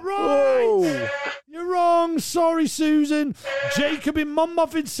 You're not right. Whoa. You're wrong. Sorry, Susan. Jacob in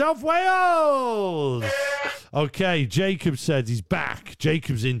Monmouth in South Wales. Okay, Jacob said he's back.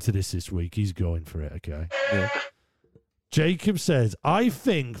 Jacob's into this week. He's going for it, okay? Yeah. Jacob says, I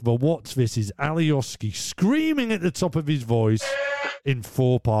think the What's This is Alioski screaming at the top of his voice in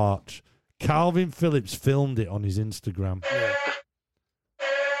Thorpe Arch. Calvin Phillips filmed it on his Instagram. Yeah.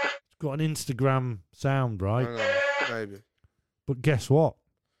 It's got an Instagram sound, right? Maybe. But guess what?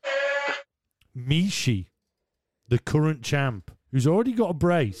 Mishi, the current champ, who's already got a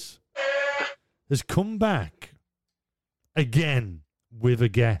brace, has come back again with a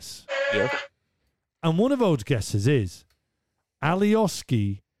guess. Yeah. And one of those guesses is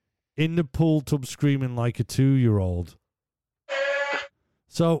Alioski in the pool tub screaming like a 2-year-old.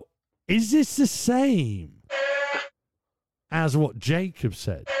 So, is this the same as what Jacob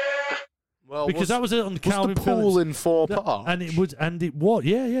said? Well, Because that was it on Calvin the pool Phillips. in Thorpe Arch? And it was,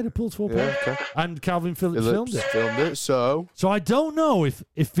 the pool's Thorpe Arch. Okay. And Calvin Phillips filmed it. Filmed it, so... So I don't know if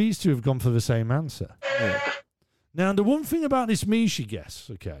these two have gone for the same answer. Yeah. Now, the one thing about this Mishi guess,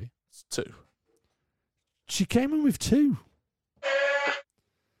 okay, It's 2. she came in with 2.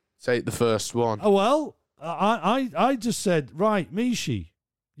 Take the first one. Oh, well, I just said, right, Mishi,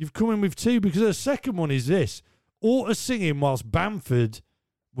 you've come in with 2 because the second one is this. Orta singing whilst Bamford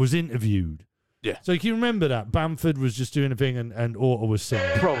was interviewed. Yeah. So you can remember that. Bamford was just doing a thing and Orta was singing.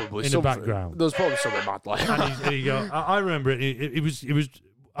 Probably. In something. the background. There was probably something mad like And that. there you go. I remember it. It was.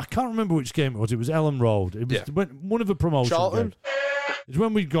 I can't remember which game it was. It was Ellen Road. It was one of the promotion Charlton? games. It's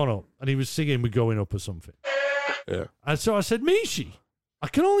when we'd gone up and he was singing "We're Going Up" or something. Yeah. And so I said, Mishi, I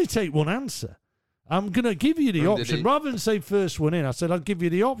can only take one answer. I'm going to give you the And did option. he? Rather than say first one in, I said, I'll give you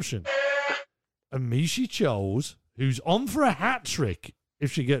the option. And Mishi chose, who's on for a hat trick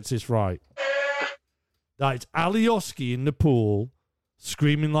if she gets this right. That it's Alioski in the pool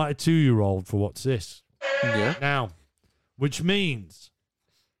screaming like a 2-year-old for What's This? Yeah. Now, which means,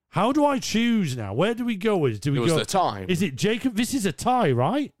 how do I choose now? Where do we go? Do we It was go? the time. Is it Jacob? This is a tie,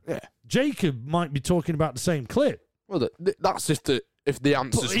 right? Yeah. Jacob might be talking about the same clip. Well, that's if the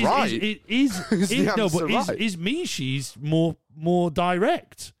answer's But right. Is the answer right? is Mishi's more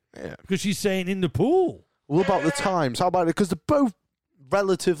direct? Yeah. Because she's saying in the pool. What about the times? How about it? Because they're both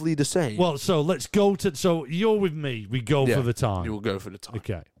relatively the same. Well, so let's go to. So you're with me. We go Yeah, for the time. You'll go for the time.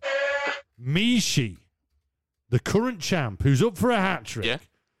 Okay. Mishi, the current champ, who's up for a hat trick, Yeah.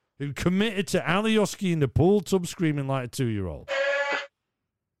 who committed to Alioski in the pool tub screaming like a 2-year-old.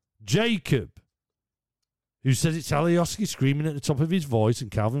 Jacob, who says it's Alioski screaming at the top of his voice, and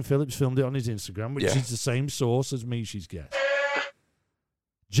Calvin Phillips filmed it on his Instagram, which is the same source as Mishi's guess.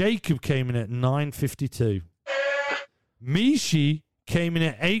 Jacob came in at 9:52. Mishi came in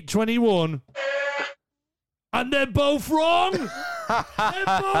at 8:21. And they're both wrong! They're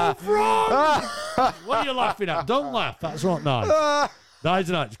both wrong! What are you laughing at? Don't laugh. That's not nice. That is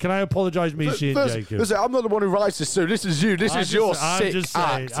nice. Can I apologise, Mishi and Jacob? Listen, I'm not the one who writes this, so this is you. This is your sick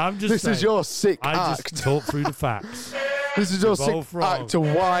act. This is your sick I act. just talk through the facts. This is your They're sick both wrong. act to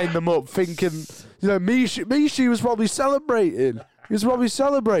wind them up, thinking, Mishi was probably celebrating. He was probably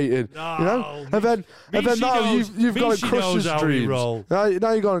celebrating, No, and then Mishi now knows- you've gone and Mishi crushed knows his how we dreams. roll. Now you've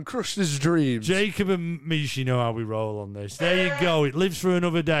gone and crushed his dreams. Jacob and Mishi know how we roll on this. There you go. It lives for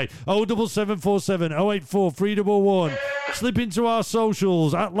another day. 07747 084 311. Slip into our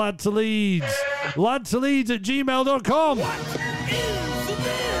socials at Lad to Leeds. Lad to Leeds at gmail.com.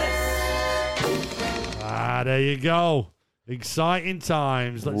 There you go. Exciting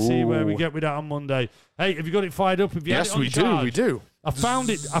times. Let's see where we get with that on Monday. Hey, have you got it fired up? Have you had Yes, it on we charge? do. We do. I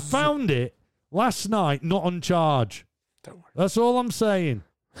found it last night, not on charge. Don't worry. That's all I'm saying.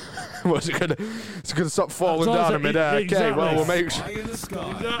 What's it gonna? It's gonna stop falling That's all down I in said. midair. Okay, Exactly. well we'll make sure. Eye in the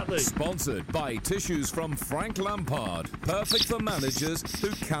Sky. Exactly. Sponsored by Tissues from Frank Lampard. Perfect for managers who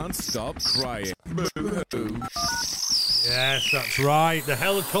can't stop crying. Boo-hoo. Yes, that's right. The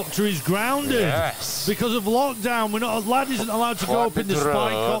helicopter is grounded Yes. because of lockdown. Lad isn't allowed to go up in the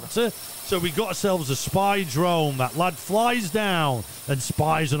spy copter, so we got ourselves a spy drone. That lad flies down and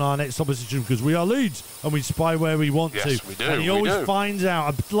spies on our next opposition because we are Leeds and we spy where we want Yes, to. we do, And he we always do. finds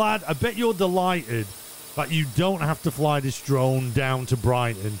out. Lad, I bet you're delighted that you don't have to fly this drone down to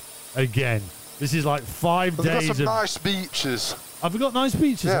Brighton again. This is like 5 They've got days some of. nice beaches. Have we got nice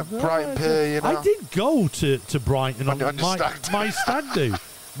beaches? Yeah, Have we? Brighton Pier, you know. I did go to Brighton on On your my stag do. my stag do.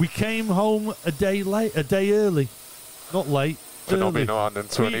 We came home a day early. Not late. For not early. being on in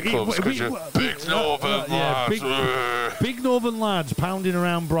 20 clubs because you're big northern lads. Big northern lads pounding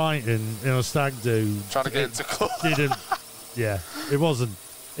around Brighton in a stag do. Trying to get into clubs. Didn't. Yeah, it wasn't.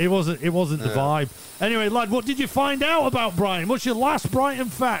 It wasn't the vibe. Anyway, lad, what did you find out about Brighton? What's your last Brighton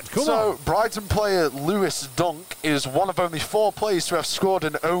fact? Come on. So, Brighton player Lewis Dunk is one of only 4 players to have scored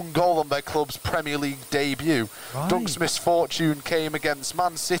an own goal on their club's Premier League debut. Right. Dunk's misfortune came against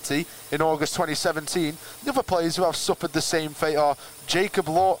Man City in August 2017. The other players who have suffered the same fate are Jacob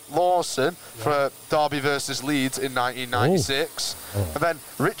Lawson for Derby versus Leeds in 1996, and then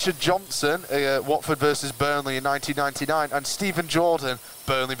Richard Johnson, Watford versus Burnley in 1999, and Stephen Jordan,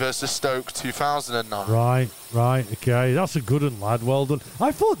 Burnley versus Stoke 2009. Right, okay. That's a good one, lad. Well done.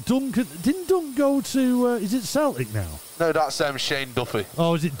 I thought didn't Dunk go to, is it Celtic now? No, that's Shane Duffy.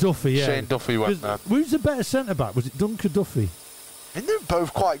 Oh, is it Duffy? Yeah. Shane Duffy went there. Who's the better centre-back? Was it Dunk or Duffy? I think they're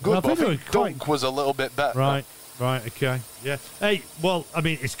both quite good, but I think quite... Dunk was a little bit better. Right, okay. Yeah. Hey, well, I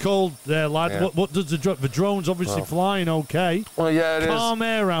mean, it's cold there, lad. Yeah. What does the drone's obviously flying okay. Well, yeah, it is. Calm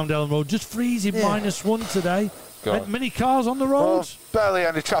air around Elland Road. Just freezing -1 today. Many cars on the road? Barely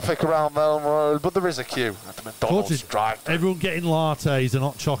any traffic around Elland Road, but there is a queue at the McDonald's drive. Everyone getting lattes and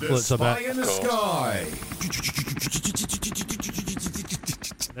hot chocolates, I bet. in the sky.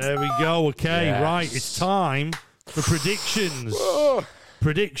 There we go. Okay, Yes. right. It's time for predictions.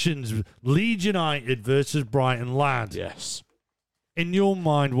 Predictions. Leeds United versus Brighton, lad. Yes. In your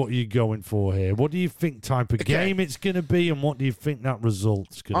mind, what are you going for here? What do you think type of game it's going to be, and what do you think that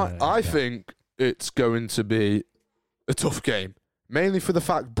result's going to be? I think it's going to be a tough game, mainly for the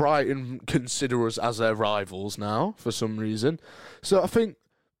fact Brighton consider us as their rivals now for some reason. So I think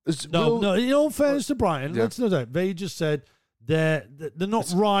no. In all fairness to Brighton, let's know that they just said they're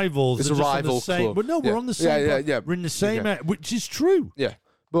not rivals. It's they're a just rival on the same, club. but no, we're on the same. Yeah. We're in the same, which is true. Yeah,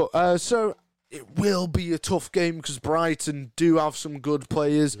 but so it will be a tough game because Brighton do have some good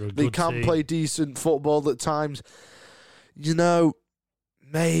players. They can team. play decent football at times. You know,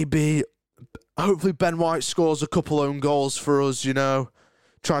 maybe. Hopefully Ben White scores a couple own goals for us, you know.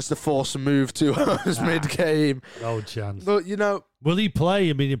 Tries to force a move to us mid-game. No chance. But, you know... Will he play?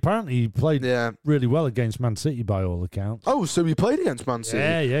 I mean, apparently he played really well against Man City by all accounts. Oh, so he played against Man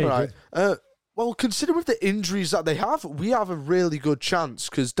City? Yeah. Right. Well, consider with the injuries that they have, we have a really good chance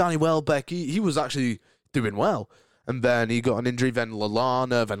because Danny Welbeck, he was actually doing well. And then he got an injury, then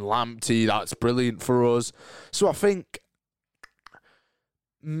Lallana, then Lamptey. That's brilliant for us. So I think...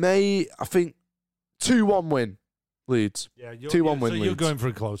 2-1 win, Leeds. Yeah, 2-1 win, Leeds. You're going for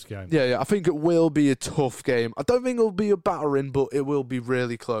a close game. Yeah. I think it will be a tough game. I don't think it'll be a battering, but it will be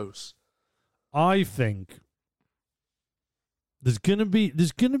really close. I think there's gonna be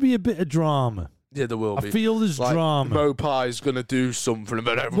a bit of drama. Yeah, there will be. I feel there's drama. Mopai going to do something, and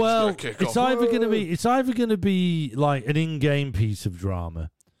then everyone's going to kick off. It's either going to be like an in-game piece of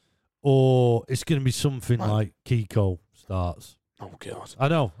drama, or it's going to be something like Kiko starts. Oh God! I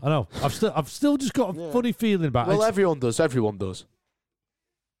know. I've still just got a funny feeling about it. Well, everyone does. Everyone does.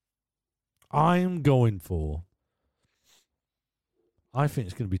 I'm going for. I think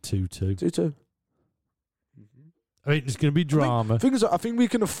it's going to be 2-2. 2-2. I mean, it's going to be drama. I think we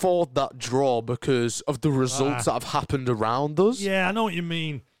can afford that draw because of the results that have happened around us. Yeah, I know what you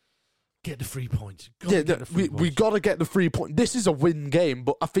mean. Get the 3 points. We got to get the 3 points. This is a win game,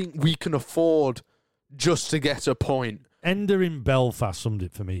 but I think we can afford just to get a point. Ender in Belfast summed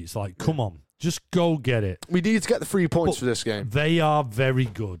it for me. It's like, come on, just go get it. We need to get the 3 points for this game. They are very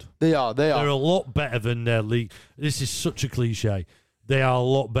good. They are. They're a lot better than their league. This is such a cliche. They are a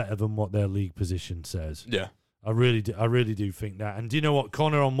lot better than what their league position says. Yeah. I really do think that. And do you know what?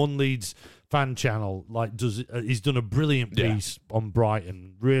 Connor on One Leeds fan channel he's done a brilliant piece on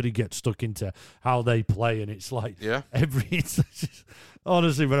Brighton. Really gets stuck into how they play, and it's like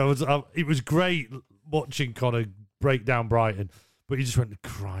honestly, when it was great watching Connor break down Brighton, but he just went,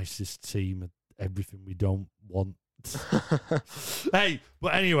 Christ, this team and everything we don't want. Hey,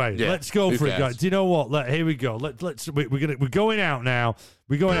 but anyway, let's go for it, guys. Do you know what? Here we go. We're going out now.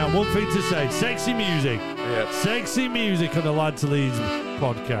 We're going out. One thing to say: sexy music, sexy music on the Lad to Leeds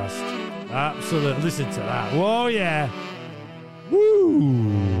podcast. Absolutely, listen to that. Whoa, yeah,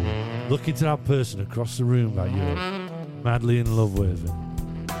 woo! Look into that person across the room that you're madly in love with,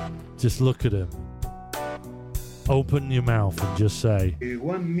 and just look at him. Open your mouth and just say,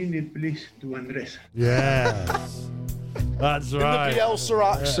 1 minute, please, to Andres. Yes. That's right. In the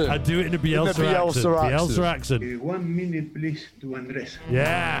Bielsa accent. I do it in the Bielsa accent. 1 minute, please, to Andres.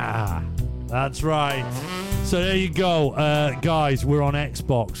 Yeah. That's right. So there you go. Guys, we're on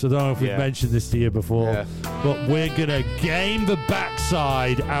Xbox. I don't know if we've mentioned this to you before, but we're going to game the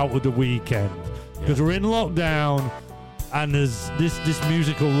backside out of the weekend because we're in lockdown. And there's this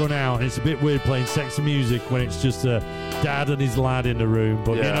music will run out, and it's a bit weird playing sexy music when it's just a dad and his lad in the room.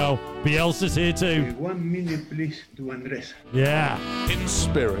 But, you know, Bielsa's here too. 1 minute, please, to Andres. Yeah. In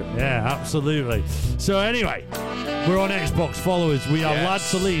spirit. Yeah, absolutely. So anyway, we're on Xbox followers. We are Lad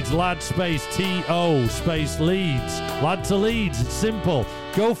to Leeds, Lad space T-O space Leeds. Lad to Leeds, it's simple.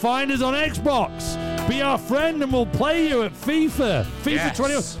 Go find us on Xbox. Be our friend and we'll play you at FIFA. FIFA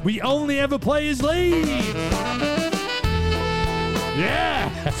 21. We only ever play as Leeds.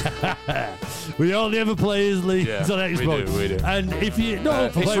 Yeah. We only ever play as Leeds on Xbox. We do. And if you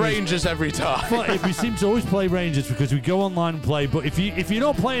it's Rangers every time. But we seem to always play Rangers because we go online and play. But if you're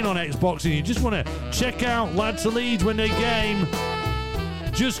not playing on Xbox and you just want to check out Lad to Leeds when they game,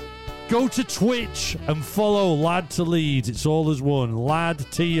 just go to Twitch and follow Lad to Leeds. It's all as one. Lad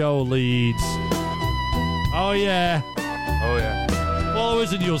T-O Leeds. Oh yeah. Follow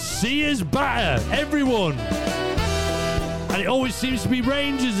us and you'll see us batter everyone. And it always seems to be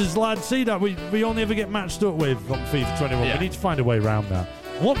Rangers as Lad see that we only ever get matched up with on FIFA 21. We need to find a way around that.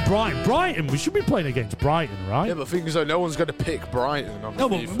 What Brighton? We should be playing against Brighton, right? Yeah, but things like no one's going to pick Brighton on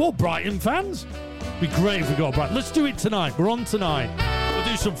FIFA. But more Brighton fans. It'd be great if we got Brighton. Let's do it tonight. We're on tonight. We'll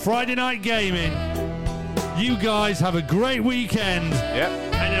do some Friday night gaming. You guys have a great weekend. Yep.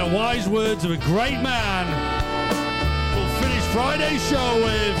 And in the wise words of a great man, we'll finish Friday's show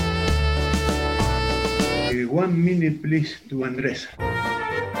with 1 minute, please, to Andres.